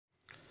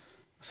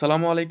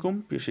আসসালামু আলাইকুম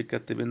প্রিয়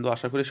শিক্ষার্থীবৃন্দ,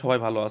 আশা করি সবাই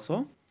ভালো আছো।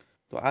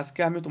 তো আজকে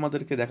আমি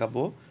তোমাদেরকে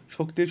দেখাবো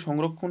শক্তির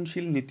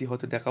সংরক্ষণশীল নীতি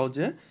হতে দেখাও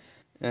যে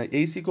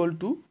H equal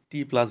to T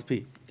plus V.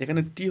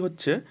 এখানে টি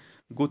হচ্ছে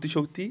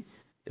গতিশক্তি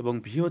এবং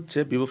ভি হচ্ছে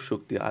বিভব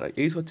শক্তি, আর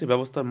এইচ হচ্ছে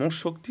ব্যবস্থার মোট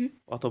শক্তি,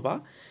 অথবা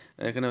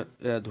এখানে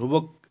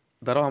ধ্রুবক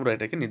দ্বারাও আমরা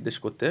এটাকে নির্দেশ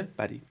করতে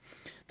পারি।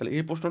 তাহলে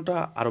এই প্রশ্নটা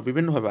আরও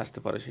বিভিন্নভাবে আসতে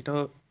পারে, সেটা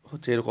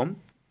হচ্ছে এরকম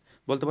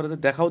বলতে পারে যে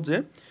দেখাও যে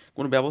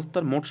কোনো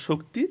ব্যবস্থার মোট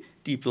শক্তি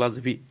টি প্লাস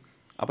ভি।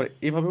 আবার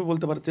এভাবেও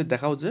বলতে পারে যে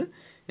দেখাও যে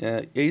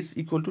H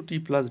equal to T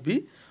plus V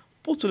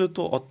প্রচলিত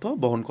অর্থ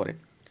বহন করে।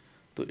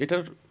 তো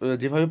এটার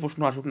যেভাবে প্রশ্ন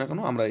আসুক না কেন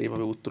আমরা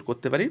এইভাবে উত্তর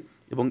করতে পারি,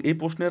 এবং এই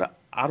প্রশ্নের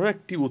আরও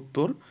একটি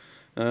উত্তর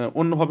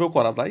অন্যভাবেও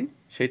করা যায়,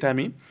 সেটা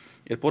আমি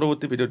এর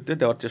পরবর্তী ভিডিওতে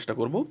দেওয়ার চেষ্টা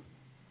করব।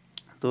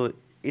 তো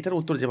এটার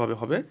উত্তর যেভাবে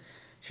হবে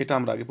সেটা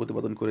আমরা আগে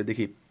প্রতিপাদন করে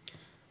দেখি।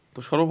 তো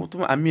সর্বপ্রথম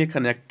আমি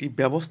এখানে একটি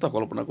ব্যবস্থা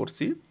কল্পনা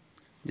করছি,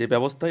 যে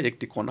ব্যবস্থায়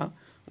একটি কণা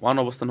ওয়ান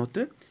অবস্থান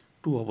হতে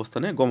টু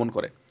অবস্থানে গমন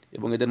করে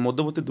এবং এদের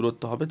মধ্যবর্তী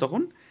দূরত্ব হবে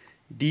তখন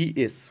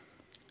ডিএস।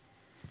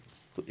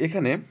 তো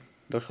এখানে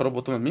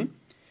সর্বপ্রথম আমি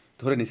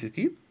ধরে নিছি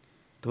কি,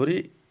 ধরি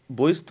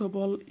বহিস্থ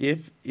বল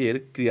এফ এর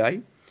ক্রিয়ায়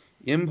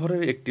এম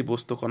ভরের একটি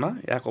বস্তু কণা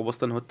এক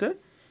অবস্থান হতে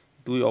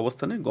দুই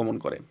অবস্থানে গমন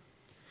করে।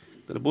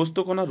 তাহলে বস্তু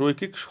কণা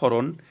রৈখিক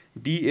সরণ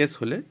ডিএস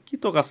হলে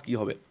কৃত কাজ কী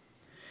হবে?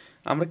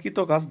 আমরা কৃত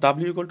কাজ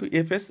W equal to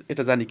F S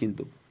এটা জানি,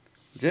 কিন্তু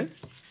যে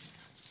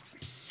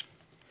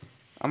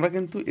আমরা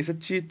কিন্তু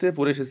এসএসসিতে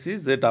পড়ে এসেছি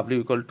যে W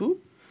equal to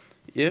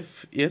F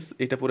S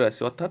এটা পড়ে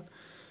আসছি, অর্থাৎ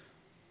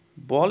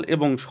বল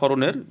এবং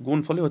সরণের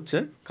গুণফলে হচ্ছে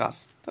কাজ।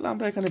 তাহলে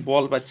আমরা এখানে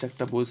বল পাচ্ছি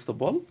একটা বহিস্থ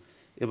বল,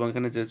 এবং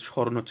এখানে যে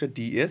সরণ হচ্ছে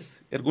ডিএস,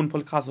 এর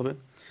গুণফল কাজ হবে।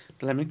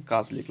 তাহলে আমি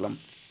কাজ লিখলাম,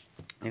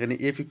 এখানে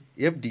এফ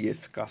এফ ডিএস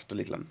কাজটা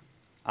লিখলাম।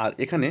 আর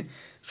এখানে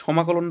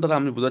সমাকলন দ্বারা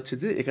আমি বোঝাচ্ছি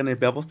যে এখানে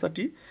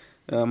ব্যবস্থাটি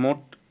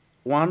মোট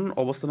ওয়ান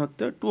অবস্থান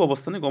হতে টু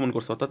অবস্থানে গমন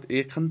করছে, অর্থাৎ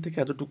এখান থেকে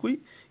এতটুকুই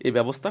এই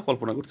ব্যবস্থা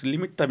কল্পনা করছি।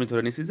 লিমিটটা আমি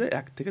ধরে নিছি যে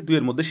 1 থেকে 2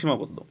 এর মধ্যে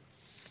সীমাবদ্ধ।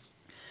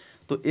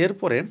 তো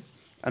এরপরে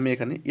আমি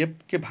এখানে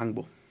এফকে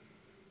ভাঙবো,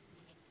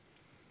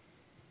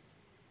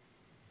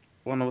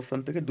 ওয়ান অবস্থান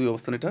থেকে 2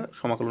 অবস্থান এটা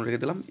সমাকলন রেখে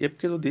দিলাম।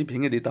 এফকে যদি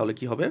ভেঙে দিই তাহলে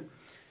কি হবে?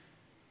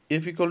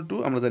 এফ ইকুয়াল টু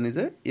আমরা জানি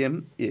যে এম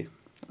এ,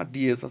 আর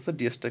ডিএস আছে,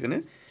 ডিএসটা এখানে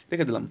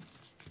রেখে দিলাম।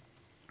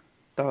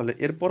 তাহলে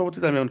এর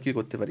পরবর্তীতে আমি এখন কী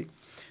করতে পারি?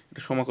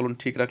 এটা সমাকলন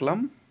ঠিক রাখলাম।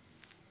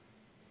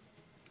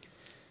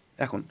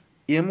 এখন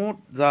এমও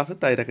যা আছে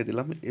তাই রেখে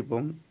দিলাম,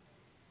 এবং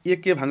এ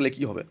কে ভাঙলে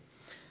কি হবে?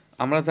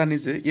 আমরা জানি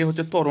যে এ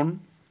হচ্ছে ত্বরণ,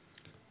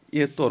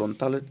 এ ত্বরণ।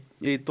 তাহলে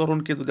এই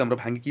ত্বরণকে যদি আমরা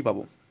ভাঙি কী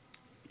পাবো?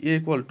 এ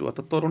ইকুয়াল টু,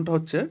 অর্থাৎ ত্বরণটা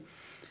হচ্ছে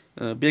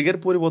বেগের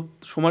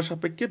সময়ের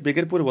সাপেক্ষে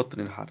বেগের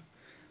পরিবর্তনের হার।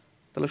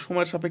 তাহলে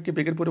সময়ের সাপেক্ষে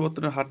বেগের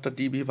পরিবর্তনের হারটা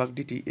ডিভি ভাগ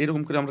ডিটি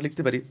এরকম করে আমরা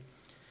লিখতে পারি,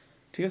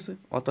 ঠিক আছে?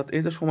 অর্থাৎ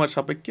এই যে সময়ের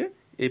সাপেক্ষে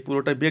এই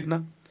পুরোটাই বেগ না,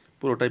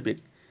 পুরোটাই বেগ,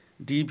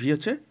 ডিভি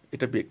হচ্ছে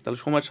এটা বেগ। তাহলে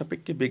সময়ের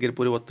সাপেক্ষে বেগের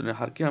পরিবর্তনের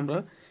হারকে আমরা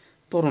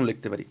ত্বরণ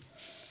লিখতে পারি।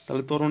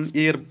 তাহলে ত্বরণ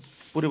এর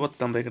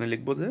পরিবর্তে আমরা এখানে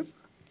লিখব যে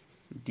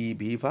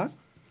ডিভি ভাগ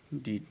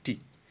ডিটি,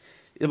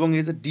 এবং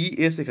এই যে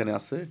ডিএস এখানে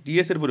আছে,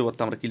 ডিএস এর পরিবর্তে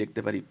আমরা কি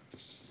লিখতে পারি?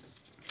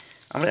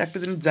 আমরা একটা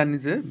জিনিস জানি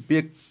যে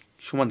বেগ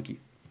সমান কি?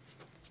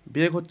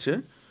 বেগ হচ্ছে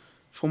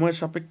সময়ের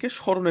সাপেক্ষে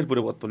সরণের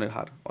পরিবর্তনের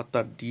হার,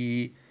 অর্থাৎ ডি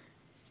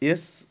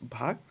এস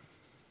ভাগ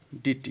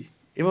ডিটি।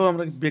 এভাবে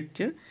আমরা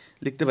বেগকে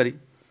লিখতে পারি,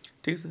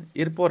 ঠিক আছে?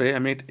 এরপরে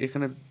আমি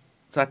এখানে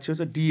চাচ্ছি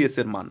হচ্ছে ডিএস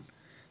এর মান।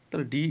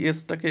 তাহলে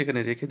ডিএসটাকে এখানে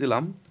রেখে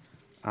দিলাম,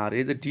 আর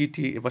এই যে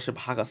ডিটি এ পাশে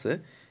ভাগ আছে,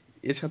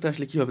 এর সাথে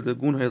আসলে কী হবে? যে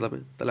গুণ হয়ে যাবে।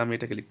 তাহলে আমি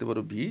এটাকে লিখতে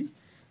পারবো ভি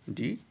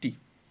ডিটি।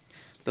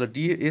 তাহলে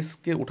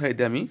ডিএসকে উঠাই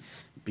দিয়ে আমি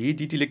ভি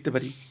ডিটি লিখতে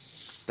পারি।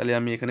 তাহলে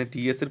আমি এখানে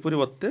ডিএস এর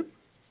পরিবর্তে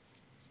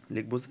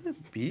লিখবো যে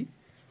ভি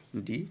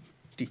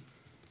ডিটি,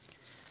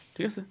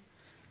 ঠিক আছে?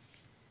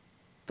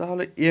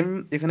 তাহলে এম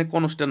এখানে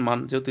কনস্ট্যান্ট মান,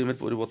 যেহেতু এম এর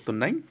পরিবর্তন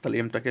নাই, তাহলে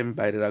এমটাকে আমি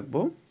বাইরে রাখবো,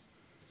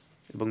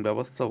 এবং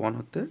ব্যবস্থা 1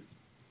 হতে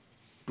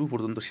 2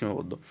 পর্যন্ত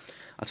সীমাবদ্ধ।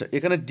 আচ্ছা,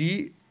 এখানে ডি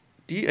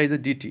টি এই যে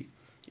ডিটি,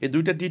 এই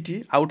দুইটা ডিটি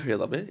আউট হয়ে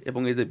যাবে,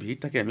 এবং এই যে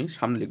ভিটাকে আমি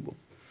সামনে লিখব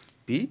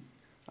ভি,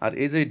 আর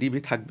এই যে ডিভি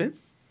থাকবে,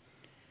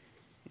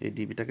 এই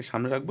ডিভিটাকে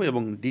সামনে রাখবো,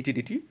 এবং ডিটি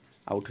ডিটি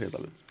আউট হয়ে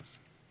যাবে।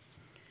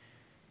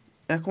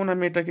 এখন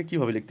আমি এটাকে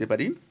কীভাবে লিখতে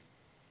পারি?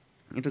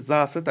 এটা যা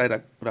আছে তাই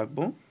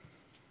রাখবো।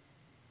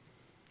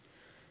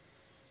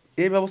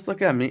 এই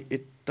ব্যবস্থাকে আমি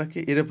এটাকে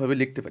এরভাবে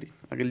লিখতে পারি,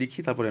 আগে লিখি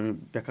তারপরে আমি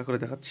ব্যাখ্যা করে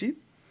দেখাচ্ছি।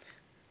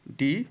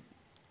 ডি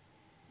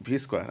ভি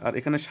স্কোয়ার, আর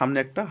এখানে সামনে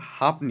একটা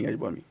হাফ নিয়ে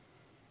আসবো, আমি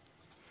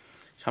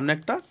সামনে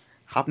একটা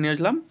হাফ নিয়ে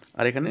আসলাম,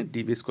 আর এখানে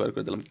ডিভি স্কোয়ার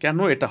করে দিলাম। কেন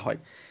এটা হয়?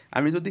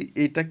 আমি যদি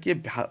এইটাকে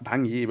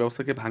ভাঙি, এই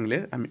ব্যবস্থাকে ভাঙলে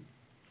আমি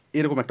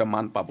এরকম একটা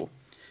মান পাবো।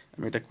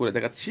 আমি এটা করে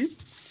দেখাচ্ছি।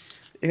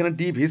 এখানে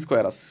ডি ভি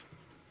স্কোয়ার আছে,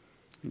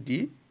 ডি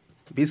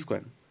ভি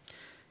স্কোয়ার।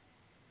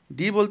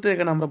 ডি বলতে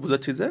এখানে আমরা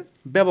বোঝাচ্ছি যে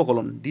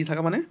ব্যবকলন, ডি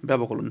থাকা মানে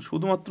ব্যবকলন,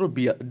 শুধুমাত্র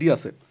ডি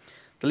আছে।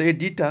 তাহলে এই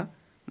ডিটা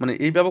মানে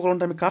এই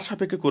ব্যবকলনটা আমি কার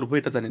সাপেক্ষে করবো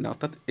এটা জানি না,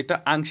 অর্থাৎ এটা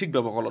আংশিক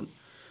ব্যবকলন।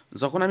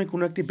 যখন আমি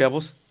কোনো একটি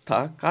ব্যবস্থা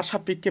কার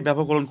সাপেক্ষে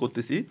ব্যবকলন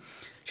করতেছি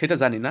সেটা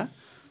জানি না,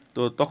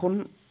 তো তখন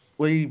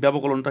ওই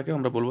ব্যবকলনটাকে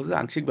আমরা বলবো যে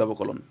আংশিক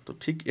ব্যবকলন। তো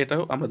ঠিক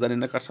এটাও আমরা জানি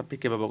না কার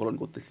সাপেক্ষে ব্যবকলন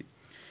করতেছি,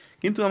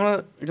 কিন্তু আমরা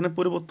এখানে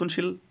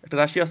পরিবর্তনশীল একটা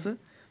রাশি আছে,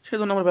 সেই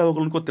জন্য আমরা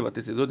ব্যবকলন করতে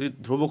পারতেছি। যদি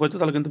ধ্রুবক হয়তো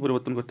তাহলে কিন্তু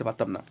পরিবর্তন করতে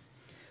পারতাম না।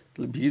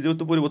 তাহলে ভি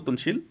যেহেতু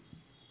পরিবর্তনশীল,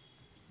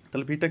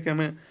 তাহলে ভিটাকে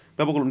আমি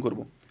ব্যবকলন করব।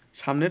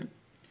 সামনের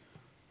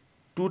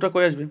টুটা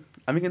কয়ে আসবে,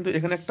 আমি কিন্তু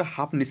এখানে একটা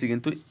হাফ নিছি,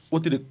 কিন্তু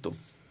অতিরিক্ত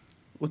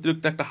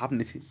অতিরিক্ত একটা হাফ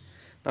নিছি,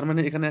 তার মানে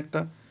এখানে একটা,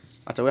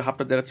 আচ্ছা ওই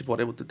হাফটা দেখাচ্ছি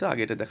পরবর্তীতে,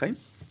 আগে এটা দেখাই।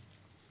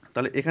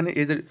 তাহলে এখানে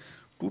এই যে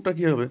টুটা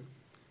কী হবে,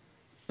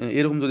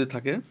 এরকম যদি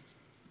থাকে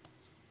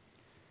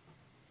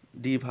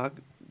ডি ভাগ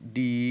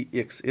ডি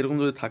এক্স এরকম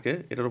যদি থাকে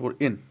এটার উপর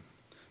এন,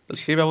 তাহলে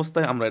সেই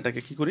ব্যবস্থায় আমরা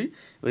এটাকে কী করি,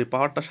 ওই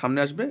পাওয়ারটা সামনে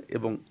আসবে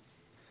এবং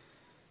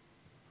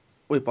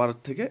ওই পাওয়ার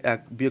থেকে এক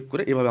বিয়োগ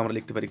করে এভাবে আমরা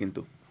লিখতে পারি।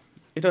 কিন্তু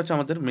এটা হচ্ছে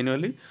আমাদের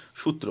ম্যানুয়ালি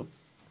সূত্র।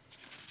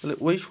 তাহলে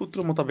ওই সূত্র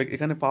মোতাবেক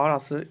এখানে পাওয়ার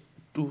আছে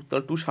টু,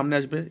 তাহলে টু সামনে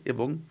আসবে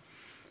এবং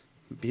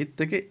ভিত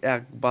থেকে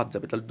এক বাদ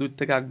যাবে, তাহলে 2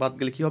 থেকে 1 বাদ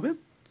গেলে কী হবে,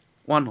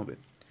 1 হবে।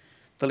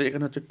 তাহলে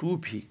এখানে হচ্ছে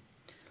 2v।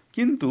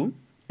 কিন্তু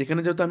এখানে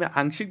যেহেতু আমি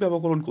আংশিক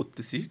ব্যবকলন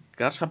করতেছি,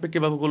 কার সাপেক্ষে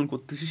ব্যবকলন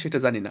করতেছি সেটা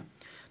জানি না।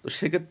 তো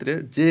সেক্ষেত্রে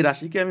যে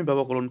রাশিকে আমি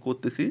ব্যবকলন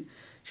করতেছি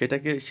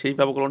সেটাকে, সেই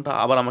ব্যবকলনটা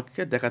আবার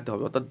আমাকে দেখাতে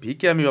হবে। অর্থাৎ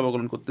ভিকে আমি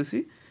ব্যবকলন করতেছি,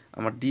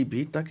 আমার ডি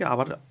ভিটাকে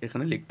আবার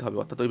এখানে লিখতে হবে,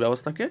 অর্থাৎ ওই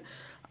ব্যবস্থাকে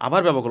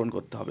আবার ব্যবকলন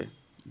করতে হবে।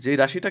 যেই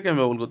রাশিটাকে আমি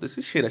ব্যবকলন করতেছি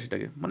সেই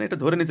রাশিটাকে, মানে এটা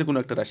ধরে নিচ্ছে কোনো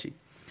একটা রাশি,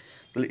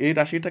 তাহলে এই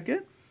রাশিটাকে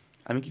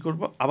আমি কি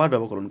করব, আবার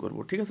ব্যবকলন করব।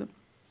 ঠিক আছে,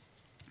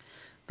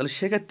 তাহলে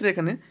সেক্ষেত্রে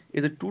এখানে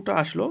এই যে টুটা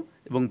আসলো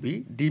এবং বি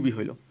ডিবি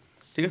হইলো।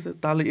 ঠিক আছে,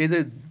 তাহলে এই যে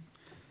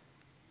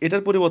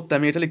এটার পরিবর্তে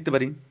আমি এটা লিখতে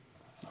পারি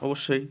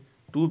অবশ্যই,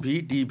 টু ভি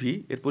ডিভি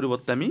এর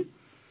পরিবর্তে আমি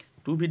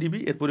টু ভি ডিবি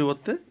এর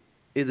পরিবর্তে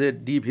এই যে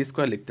ডি ভি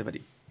স্কোয়ার লিখতে পারি।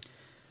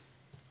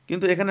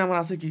 কিন্তু এখানে আমার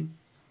আছে কি,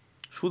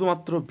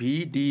 শুধুমাত্র ভি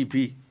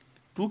ডিভি,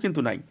 টু কিন্তু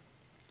নাই।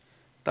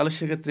 তাহলে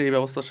সেক্ষেত্রে এই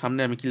ব্যবস্থার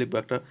সামনে আমি কি লিখবো,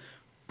 একটা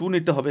টু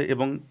নিতে হবে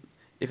এবং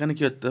এখানে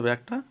কী করতে হবে,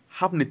 একটা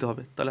হাফ নিতে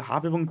হবে। তাহলে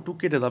হাফ এবং টু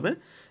কেটে যাবে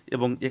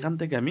এবং এখান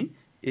থেকে আমি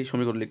এই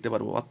সমীকরণ লিখতে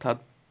পারবো। অর্থাৎ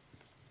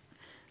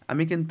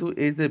আমি কিন্তু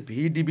এই যে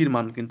ভিডিবির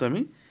মান কিন্তু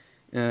আমি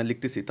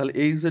লিখতেছি, তাহলে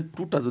এই যে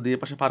টুটা যদি এ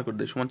পাশে পার করে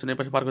দিই, সমান চিহ্ন এ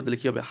পাশে পার করে দিলে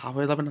কী হবে, হাফ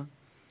হয়ে যাবে না,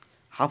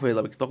 হাফ হয়ে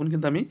যাবে। তখন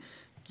কিন্তু আমি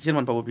কিসের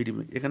মান পাবো,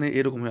 ভিডিবি। এখানে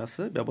এরকম হয়ে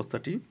আছে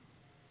ব্যবস্থাটি,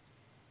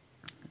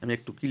 আমি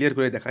একটু ক্লিয়ার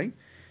করে দেখাই।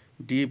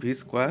 D V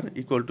square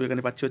equal to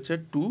এখানে পাচ্ছি হচ্ছে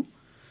টু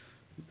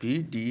ভি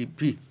ডি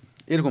ভি,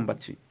 এরকম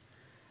পাচ্ছি।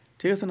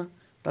 ঠিক আছে না,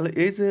 তাহলে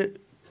এই যে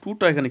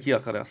টুটা এখানে কী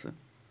আকারে আছে,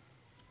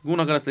 গুণ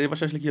আকারে আছে, এ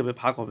পাশে আসলে কী হবে,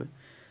 ভাগ হবে।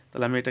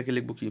 তাহলে আমি এটাকে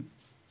লিখবো কি,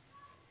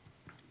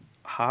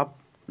 half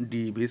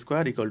D V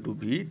square equal to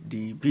V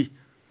D V,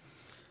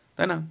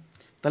 তাই না।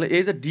 তাহলে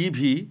এই যে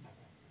ডিভি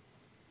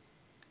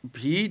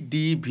ভি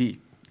ডিভি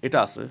এটা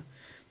আছে,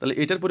 তাহলে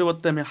এটার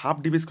পরিবর্তে আমি হাফ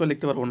ডিভি স্কোয়ার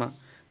লিখতে পারবো না।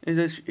 এই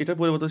যে এটার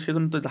পরিবর্তন,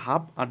 সেজন্য তো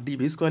হাফ আর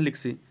ডিভি স্কোয়ার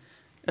লিখছি,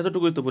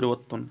 এতটুকুই তো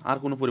পরিবর্তন, আর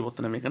কোনো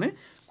পরিবর্তন আমি এখানে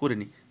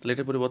করিনি। তাহলে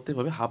এটার পরিবর্তে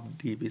এভাবে হাফ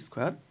ডিভি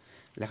স্কোয়ার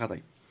লেখা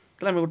যায়।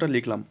 তাহলে আমি ওটা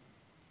লিখলাম।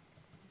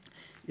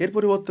 এর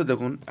পরিবর্তে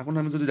দেখুন, এখন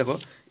আমি যদি দেখো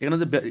এখানে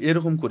যে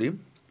এরকম করি,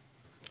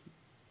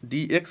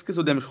 ডিএক্সকে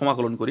যদি আমি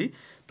সমাকলন করি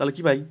তাহলে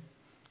কি পাই,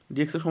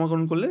 ডিএক্সের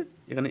সমাকলন করলে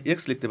এখানে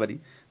এক্স লিখতে পারি।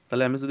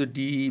 তাহলে আমি যদি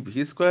ডি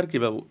ভি স্কোয়ারকে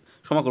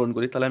সমাকলন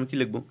করি তাহলে আমি কি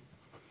লিখবো,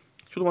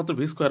 শুধুমাত্র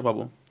ভি স্কোয়ার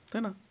পাবো,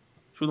 তাই না।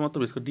 শুধুমাত্র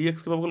ভি স্কোয়ার,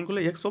 ডিএক্সকে ব্যবকলন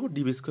করলে এক্স পাবো,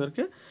 ডি ভি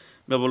স্কোয়ারকে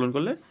ব্যবকলন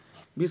করলে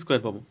ভি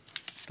স্কোয়ার পাবো।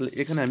 তাহলে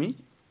এখানে আমি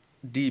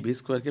ডি ভি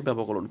স্কোয়ারকে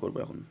ব্যবকলন করবো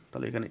এখন।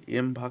 তাহলে এখানে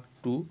এম ভাগ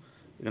টু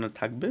এখানে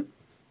থাকবে,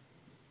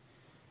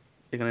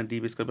 এখানে ডি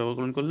ভি স্কোয়ার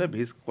ব্যবকলন করলে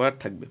ভি স্কোয়ার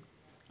থাকবে,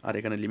 আর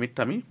এখানে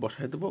লিমিটটা আমি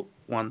বসাই দেবো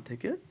 1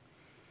 থেকে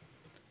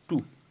 2।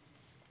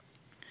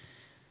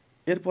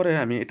 এরপরে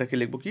আমি এটাকে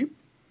লিখবো কি,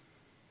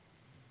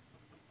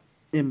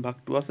 এম ভাগ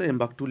টু আছে, এম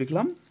ভাগ টু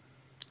লিখলাম।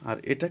 আর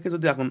এটাকে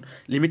যদি এখন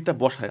লিমিটটা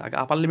বসায়, আগে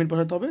আপার লিমিট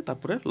বসাতে হবে,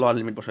 তারপরে লোয়ার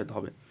লিমিট বসাতে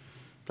হবে।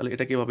 তাহলে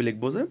এটাকে এভাবে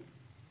লিখবো যে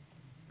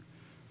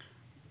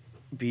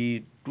ভি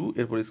টু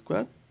এরপর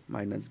স্কোয়ার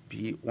মাইনাস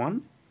ভি ওয়ান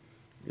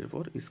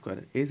এরপর স্কোয়ার।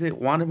 এই যে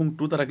 1 এবং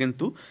 2 তারা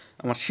কিন্তু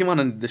আমার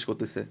সীমানা নির্দেশ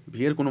করতেছে,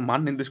 ভি এর কোনো মান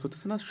নির্দেশ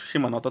করতেছে না,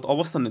 সীমানা অর্থাৎ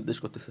অবস্থান নির্দেশ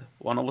করতেছে,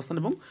 1 অবস্থান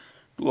এবং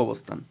 2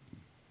 অবস্থান।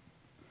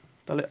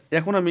 তাহলে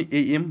এখন আমি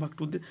এই এম ভাগ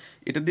টু দিয়ে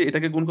এটা দিয়ে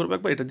এটাকে গুণ করবো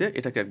একবার, এটা দিয়ে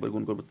এটাকে একবার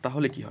গুণ করবো,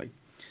 তাহলে কি হয়,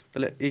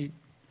 তাহলে এই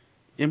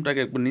এমটাকে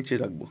একবার নিচে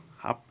রাখবো,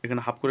 হাফ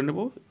এখানে হাফ করে নেব,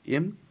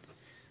 এম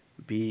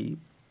ভি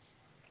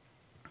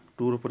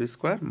টুর উপর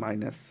square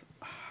minus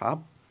half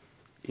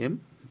M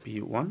V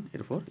one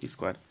এর উপর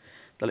স্কোয়ার।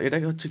 তাহলে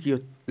এটাকে হচ্ছে কি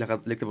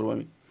লিখতে পারবো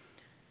আমি,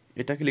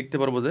 এটাকে লিখতে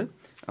পারবো যে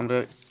আমরা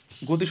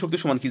গতিশক্তি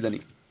সমান কি জানি,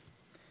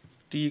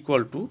 T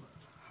equal to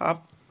half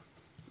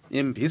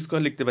M V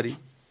square লিখতে পারি,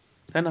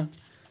 তাই না।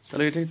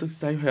 তাহলে এটাই তো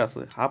তাই হয়ে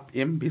আছে, হাফ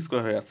এম ভি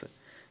স্কোয়ার হয়ে আছে।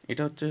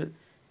 এটা হচ্ছে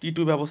টি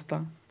টু ব্যবস্থা,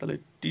 তাহলে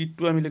টি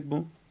টু আমি লিখবো,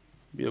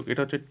 বিয়োগ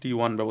এটা হচ্ছে টি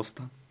ওয়ান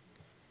ব্যবস্থা,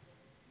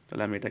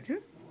 তাহলে আমি এটাকে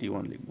টি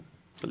ওয়ান লিখবো।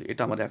 তাহলে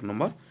এটা আমার 1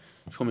 নম্বর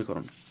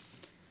সমীকরণ।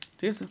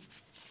 ঠিক আছে,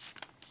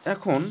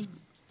 এখন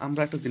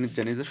আমরা একটা জিনিস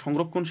জানি যে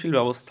সংরক্ষণশীল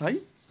ব্যবস্থায়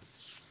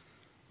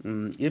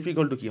এফ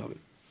ইকুয়াল টু কী হবে।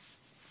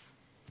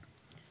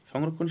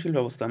 সংরক্ষণশীল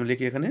ব্যবস্থা আমি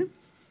লিখি এখানে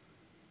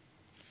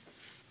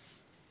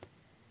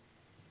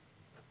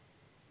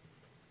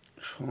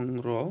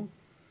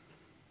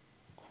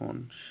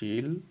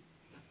সংরক্ষণশীল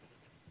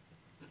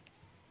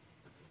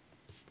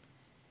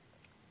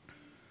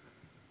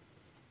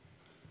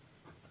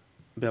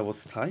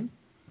ব্যবস্থায়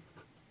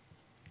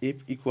F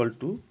equal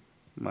to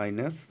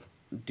minus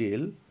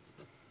del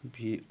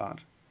V আর,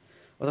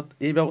 অর্থাৎ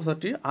এই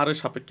ব্যবস্থাটি আর এর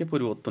সাপেক্ষে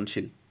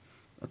পরিবর্তনশীল,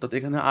 অর্থাৎ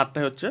এখানে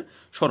আরটাই হচ্ছে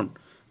সরণ।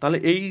 তাহলে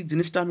এই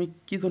জিনিসটা আমি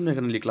কী জন্য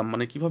এখানে লিখলাম,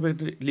 মানে কীভাবে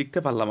এটা লিখতে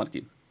পারলাম আর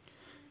কি।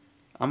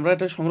 আমরা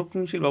এটা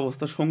সংরক্ষণশীল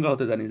ব্যবস্থার সংজ্ঞা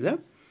হতে জানি যে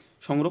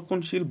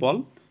সংরক্ষণশীল বল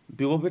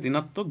বিভবের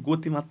ঋণাত্মক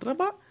গতিমাত্রা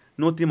বা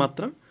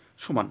নতিমাত্রার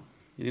সমান।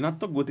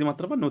 ঋণাত্মক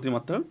গতিমাত্রা বা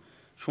নতিমাত্রার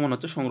সমান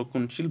হচ্ছে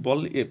সংরক্ষণশীল বল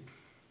এফ।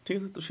 ঠিক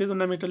আছে, তো সেই জন্য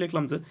আমি এটা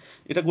লিখলাম যে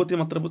এটা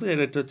গতিমাত্রা বোঝায়,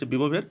 এটা হচ্ছে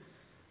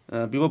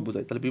বিভব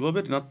বোঝায়। তাহলে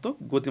বিভবের ঋণাত্মক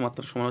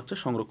গতিমাত্রার সমান হচ্ছে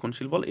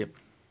সংরক্ষণশীল বল এফ।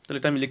 তাহলে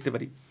এটা আমি লিখতে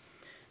পারি।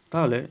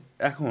 তাহলে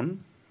এখন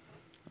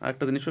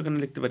আরেকটা জিনিসও এখানে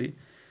লিখতে পারি,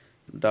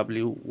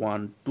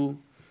 W12।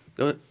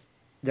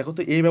 দেখো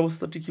তো এই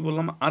ব্যবস্থাটি কি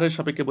বললাম, আর এর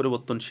সাপেক্ষে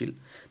পরিবর্তনশীল,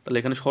 তাহলে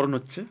এখানে সরণ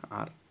হচ্ছে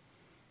আর।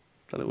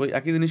 তাহলে ওই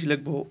একই জিনিসই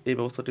লিখবো, এই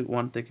ব্যবস্থাটি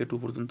 1 থেকে 2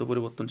 পর্যন্ত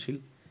পরিবর্তনশীল।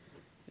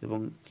 এবং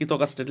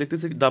কৃতকাজটা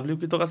লিখতেছি W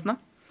কৃতকাজ না,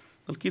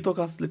 তাহলে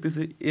কৃতকাজ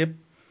লিখতেছি এফ,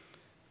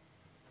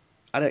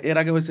 আর এর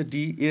আগে হয়েছে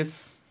ডিএস,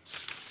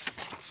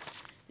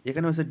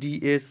 এখানে হয়েছে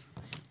ডিএস।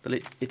 তাহলে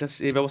এটা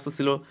এই ব্যবস্থা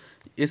ছিল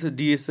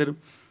ডিএস এর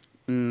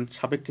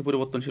সাপেক্ষে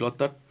পরিবর্তনশীল,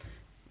 অর্থাৎ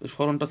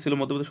সরণটা ছিল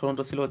মধ্যবর্তী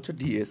সরণটা ছিল হচ্ছে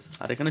ডিএস,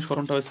 আর এখানে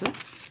সরণটা হচ্ছে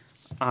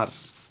আর,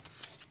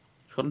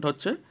 সরণটা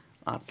হচ্ছে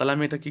আর। তাহলে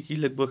আমি এটা কি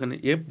লিখবো, এখানে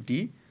এফ ডি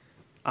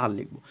আর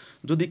লিখবো।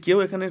 যদি কেউ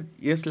এখানে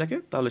এস লেখে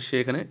তাহলে সে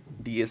এখানে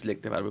ডিএস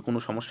লিখতে পারবে, কোনো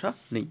সমস্যা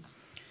নেই।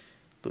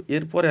 তো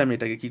এরপরে আমি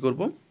এটাকে কি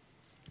করব,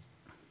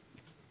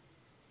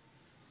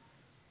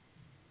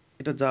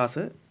 এটা যা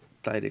আছে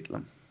তাই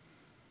লিখলাম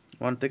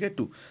 1 থেকে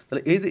 2।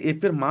 তাহলে এই যে এফ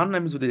এর মান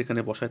আমি যদি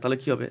এখানে বসাই তাহলে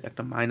কি হবে,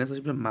 একটা মাইনাস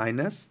আসবে,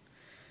 মাইনাস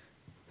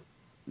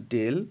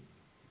ডেল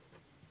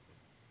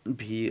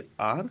ভি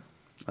আর,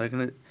 আর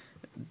এখানে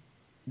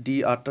ডি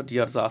আর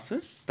যা আছে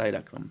তাই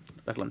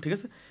রাখলাম। ঠিক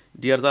আছে,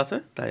 ডি আর যা আছে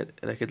তাই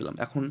রেখে দিলাম।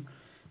 এখন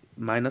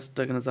মাইনাসটা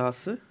এখানে যা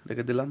আছে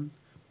রেখে দিলাম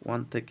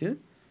 1 থেকে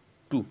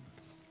 2।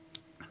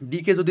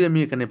 ডিকে যদি আমি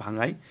এখানে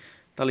ভাঙাই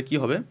তাহলে কি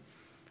হবে,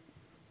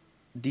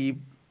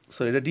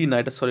 এটা ডি না,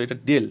 এটা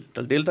ডেল।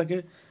 তাহলে ডেলটাকে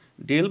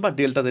ডেল বা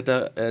ডেল্টা যেটা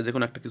যে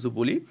কোনো একটা কিছু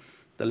বলি,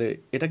 তাহলে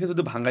এটাকে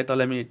যদি ভাঙাই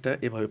তাহলে আমি এটা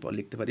এভাবে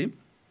লিখতে পারি,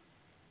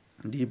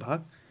 ডি ভাগ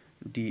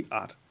ডি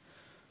আর।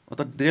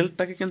 অর্থাৎ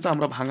ডেলটাকে কিন্তু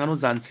আমরা ভাঙানো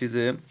জানছি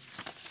যে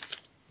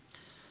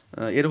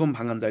এরকম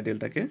ভাঙান যায়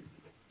ডেলটাকে।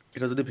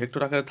 এটা যদি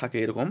ভেক্টর আকারে থাকে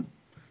এরকম,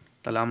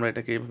 তাহলে আমরা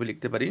এটাকে এভাবে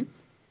লিখতে পারি,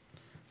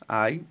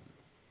 আই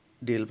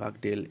ডেল ভাগ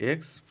del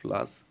x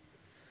plus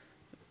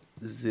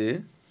J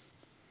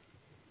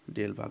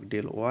del ভাগ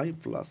ডেল ওয়াই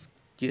প্লাস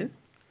কে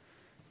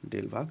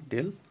ডেল ভাগ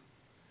ডেল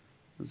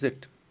জেড,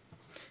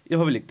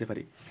 এভাবে লিখতে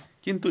পারি।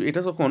 কিন্তু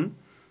এটা যখন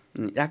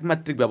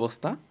একমাত্রিক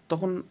ব্যবস্থা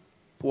তখন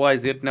ওয়াই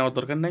জেড নেওয়ার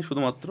দরকার নাই,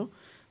 শুধুমাত্র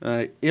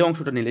এই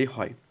অংশটা নিলেই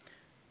হয়।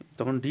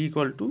 তখন ডি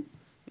ইকুয়াল টু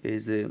এই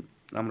যে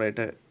আমরা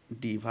এটা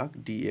ডি ভাগ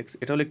ডি এক্স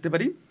এটাও লিখতে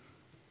পারি,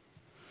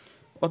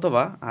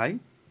 অথবা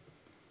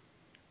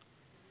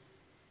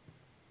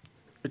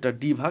এটা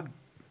ডি ভাগ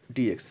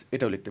ডিএক্স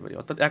এটাও লিখতে পারি।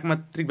 অর্থাৎ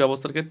একমাত্রিক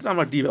ব্যবস্থার ক্ষেত্রে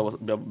আমরা ডি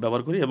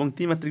ব্যবহার করি এবং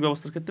ত্রিমাত্রিক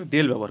ব্যবস্থার ক্ষেত্রে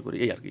ডেল ব্যবহার করি,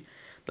 এই আর কি।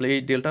 তাহলে এই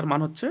ডেলটার মান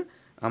হচ্ছে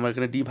আমরা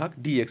এখানে ডি ভাগ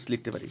ডিএক্স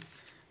লিখতে পারি।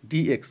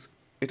 ডিএক্স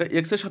এটা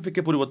এক্সের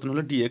সাপেক্ষে পরিবর্তন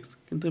হলো ডিএক্স,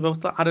 কিন্তু এই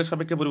ব্যবস্থা আর এর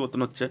সাপেক্ষে পরিবর্তন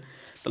হচ্ছে,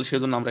 তাহলে সেই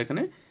জন্য আমরা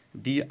এখানে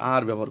ডি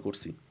আর ব্যবহার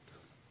করছি।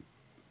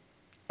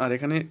 আর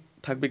এখানে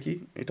থাকবে কি,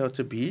 এটা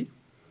হচ্ছে ভি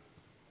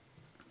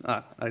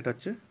আর এটা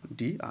হচ্ছে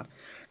ডি আর।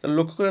 তাহলে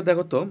লক্ষ্য করে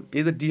দেখো তো,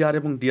 এই যে ডি আর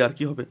এবং ডি আর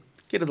কী হবে,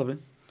 কেটে যাবে।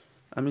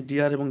 আমি ডি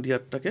আর এবং ডি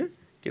আরটাকে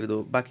কেটে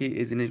দেবো, বাকি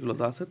এই জিনিসগুলো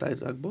যা আছে তাই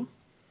রাখবো।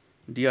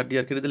 ডি আর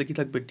কেটে দিলে কি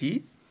থাকবে, ডি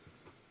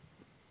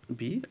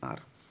বি আর,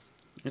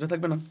 এটা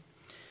থাকবে না।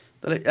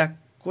 তাহলে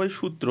একই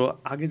সূত্র,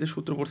 আগে যে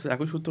সূত্র পড়ছে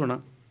একই সূত্র না,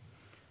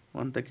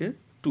 1 থেকে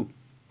 2।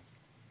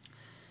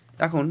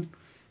 এখন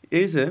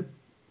এই যে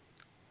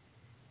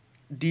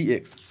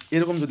ডিএক্স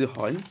এরকম যদি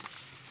হয়,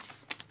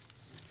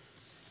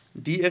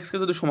 ডিএক্সকে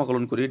যদি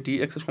সমাকলন করি,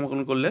 ডিএক্সকে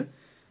সমাকলন করলে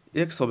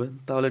এক্স হবে,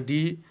 তাহলে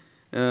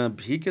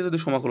ভিকে যদি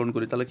সমাকলন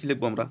করি তাহলে কী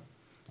লিখবো আমরা,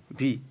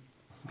 ভি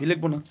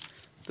লিখবো না।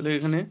 তাহলে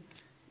এখানে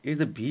এই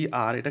যে ভি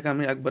আর এটাকে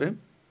আমি একবারে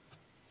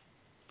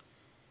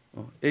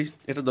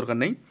এটা দরকার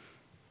নেই,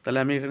 তাহলে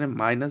আমি এখানে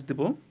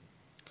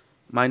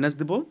মাইনাস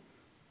দিব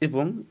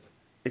এবং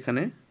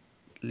এখানে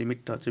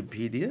লিমিটটা হচ্ছে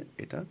ভি দিয়ে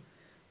এটা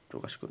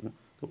প্রকাশ করব।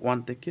 তো 1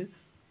 থেকে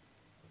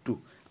 2,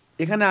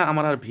 এখানে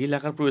আমার আর ভি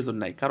লেখার প্রয়োজন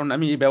নাই, কারণ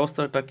আমি এই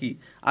ব্যবস্থাটা কি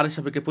আর এর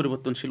সাপেক্ষে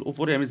পরিবর্তনশীল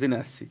উপরে আমি জেনে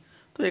আসছি।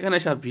 তো এখানে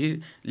এসে ভি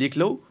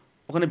লিখলেও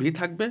ওখানে ভি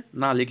থাকবে,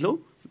 না লিখলেও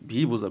ভি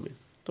বোঝাবে,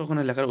 তো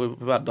ওখানে লেখার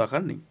ওইভাবে আর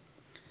দরকার নেই।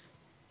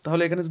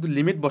 তাহলে এখানে যদি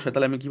লিমিট বসাই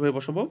তাহলে আমি কীভাবে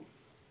বসাবো,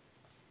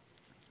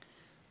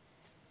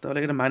 তাহলে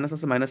এখানে মাইনাস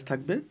আছে, মাইনাস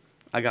থাকবে,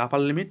 আগে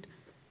আপার লিমিট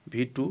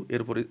V2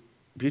 এর উপরে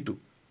V2,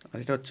 আর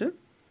এটা হচ্ছে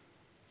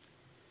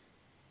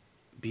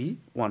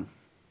V1,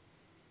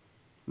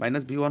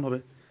 মাইনাস V1 হবে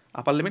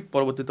আপার লিমিট,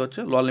 পরবর্তীতে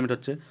হচ্ছে লোয়ার লিমিট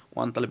হচ্ছে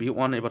 1, তাহলে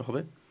V1 এবার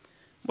হবে,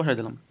 বসাই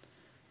দিলাম।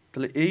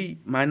 তাহলে এই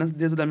মাইনাস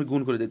দিয়ে যদি আমি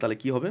গুণ করে দিই তাহলে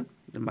কী হবে,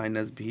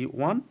 minus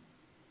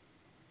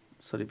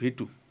V2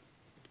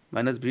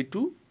 minus V2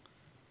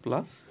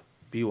 plus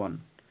V1।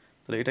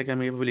 তাহলে এটাকে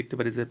আমি এভাবে লিখতে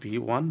পারি যে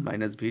V1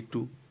 মাইনাস V2,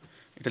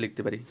 এটা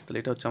লিখতে পারি। তাহলে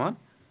এটা হচ্ছে আমার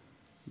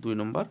 2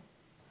 নম্বর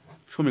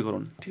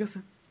সমীকরণ, ঠিক আছে,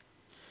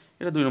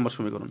 এটা 2 নম্বর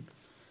সমীকরণ।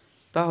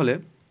 তাহলে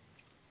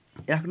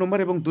 1 নম্বর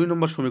এবং 2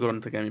 নম্বর সমীকরণ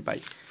থেকে আমি পাই,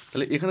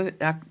 তাহলে এখানে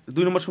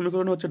 2 নম্বর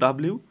সমীকরণ হচ্ছে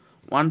W12,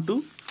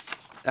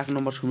 1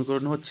 নম্বর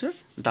সমীকরণ হচ্ছে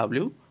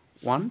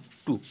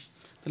W12।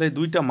 তাহলে এই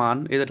দুইটা মান,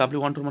 এই যে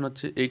W12 মান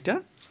হচ্ছে এইটা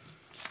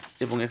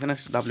এবং এখানে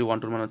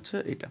W12 মান হচ্ছে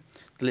এইটা।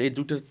 তাহলে এই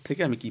দুটোর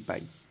থেকে আমি কি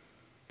পাই,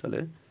 তাহলে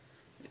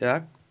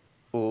 1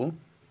 ও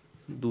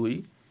 2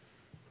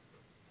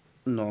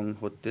 নং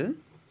হতে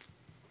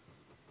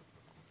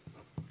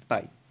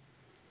পাই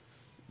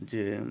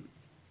যে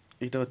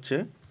এটা হচ্ছে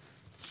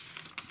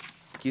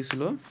কি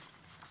ছিল,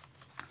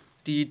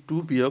 T2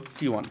 বিয়োগ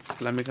T1।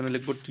 তাহলে আমি এখানে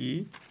লিখব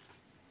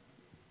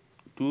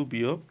T2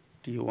 বিয়োগ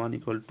T1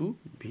 ইকুয়াল টু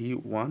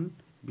V1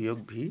 বিয়োগ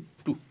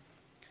V2।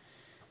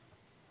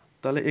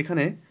 তাহলে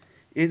এখানে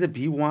এই যে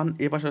V1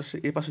 এ পাশে আসে,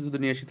 এ পাশে যদি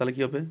নিয়ে আসি তাহলে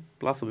কী হবে,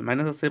 প্লাস হবে,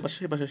 মাইনাস আছে এ পাশে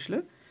আসলে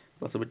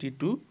প্লাস হবে,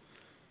 T2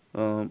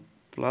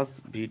 plus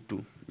V2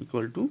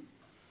 equal to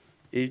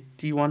এই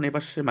T1 এ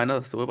পাশে মাইনাস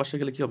আসছে, ওই পাশে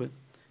গেলে কী হবে,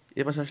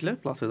 এ পাশে আসলে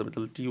প্লাস হয়ে যাবে,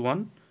 তাহলে T1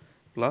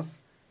 প্লাস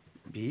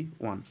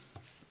V1।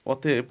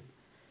 অতএব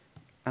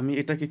আমি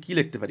এটাকে কি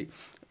লিখতে পারি,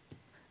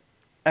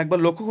 একবার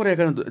লক্ষ্য করে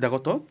এখানে দেখো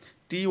তো,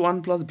 T1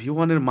 প্লাস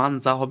V1 এর মান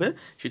যা হবে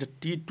সেটা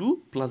T2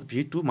 প্লাস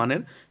V2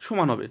 মানের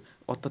সমান হবে।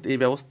 অর্থাৎ এই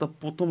ব্যবস্থা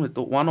প্রথমে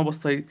তো 1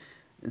 অবস্থায়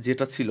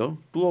যেটা ছিল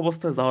 2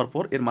 অবস্থায় যাওয়ার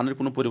পর এর মানের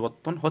কোনো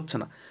পরিবর্তন হচ্ছে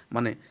না,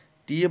 মানে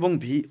T এবং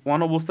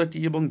V1 অবস্থায় T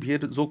এবং V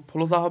এর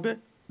যোগফল যা হবে,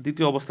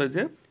 দ্বিতীয় অবস্থায়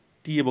যে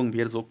T এবং V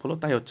এর যোগফল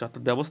তাই হচ্ছে।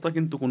 অর্থাৎ ব্যবস্থা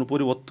কিন্তু কোনো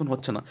পরিবর্তন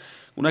হচ্ছে না।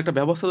 কোনো একটা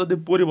ব্যবস্থা যদি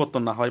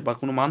পরিবর্তন না হয় বা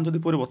কোনো মান যদি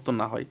পরিবর্তন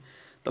না হয়,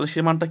 তাহলে সে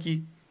মানটা কি,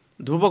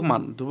 ধ্রুবক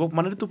মান, ধ্রুবক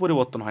মানেরই তো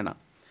পরিবর্তন হয় না।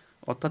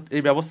 অর্থাৎ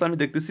এই ব্যবস্থা আমি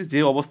দেখতেছি যে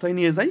অবস্থায়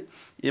নিয়ে যাই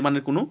এ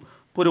মানের কোনো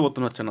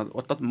পরিবর্তন হচ্ছে না।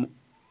 অর্থাৎ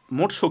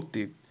মোট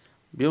শক্তি,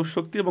 বিভব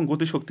শক্তি এবং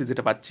গতিশক্তি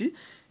যেটা পাচ্ছি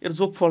এর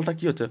যোগফলটা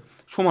কী হচ্ছে,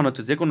 সমান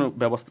হচ্ছে যে কোনো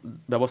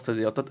ব্যবস্থায়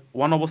যে, অর্থাৎ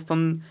 1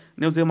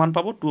 অবস্থানেও যে মান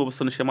পাবো, 2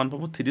 অবস্থানে সে মান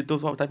পাবো, 3তেও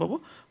তাই পাবো,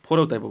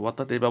 4এও তাই পাবো।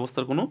 অর্থাৎ এই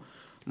ব্যবস্থার কোনো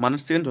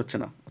মানের চেঞ্জ হচ্ছে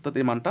না, অর্থাৎ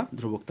এই মানটা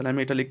ধ্রুবক। তাহলে আমি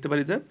এটা লিখতে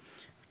পারি যে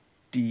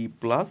T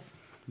plus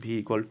V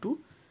equal to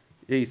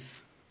H,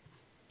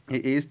 এই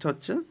এইচটা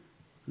হচ্ছে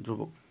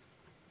ধ্রুবক,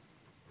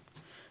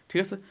 ঠিক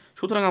আছে।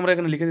 সুতরাং আমরা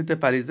এখানে লিখে দিতে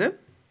পারি যে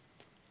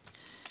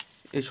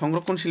এই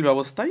সংরক্ষণশীল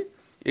ব্যবস্থায়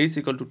H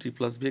equal to T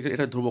plus V,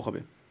 এটা ধ্রুবক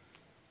হবে।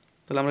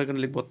 তাহলে আমরা এখানে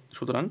লিখব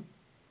সুতরাং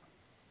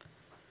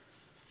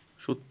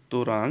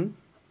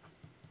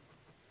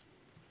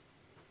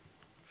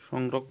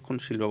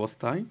সংরক্ষণশীল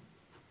ব্যবস্থায়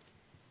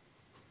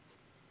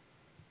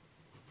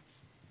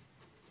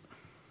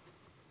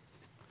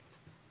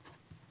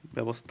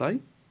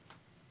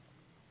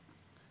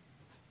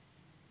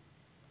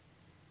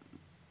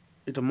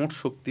এটা মোট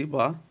শক্তি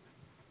বা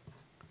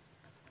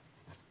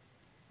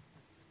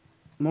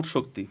মোট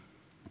শক্তি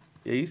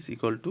H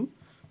equal to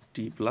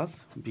T plus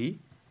V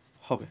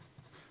হবে।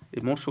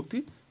 এই মোট শক্তি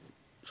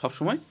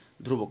সবসময়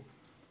ধ্রুবক,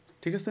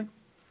 ঠিক আছে।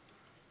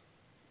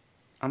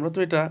 আমরা তো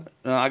এটা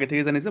আগে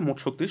থেকে জানি যে মোট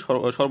শক্তি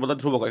সর্বদা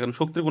ধ্রুবক হয়, কারণ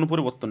শক্তির কোনো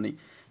পরিবর্তন নেই।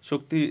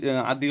 শক্তি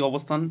আদি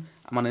অবস্থান,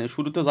 মানে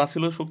শুরুতে যা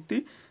ছিল শক্তি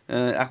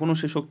এখনও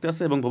সেই শক্তি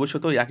আছে এবং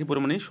ভবিষ্যতেও একই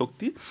পরিমাণেই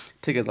শক্তি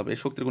থেকে যাবে, এই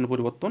শক্তির কোনো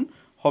পরিবর্তন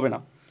হবে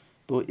না।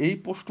 তো এই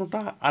প্রশ্নটা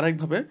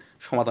আরেকভাবে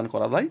সমাধান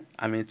করা যায়,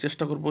 আমি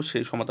চেষ্টা করব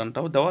সেই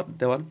সমাধানটাও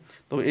দেওয়ার।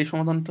 তো এই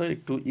সমাধানটা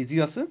একটু ইজি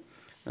আছে,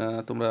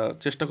 তোমরা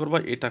চেষ্টা করবা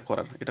এটা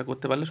করার, এটা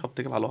করতে পারলে সব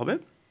থেকে ভালো হবে।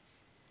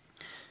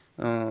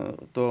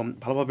 তো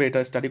ভালোভাবে এটা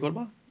স্টাডি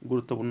করবা,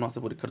 গুরুত্বপূর্ণ আছে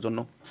পরীক্ষার জন্য।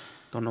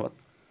 ধন্যবাদ।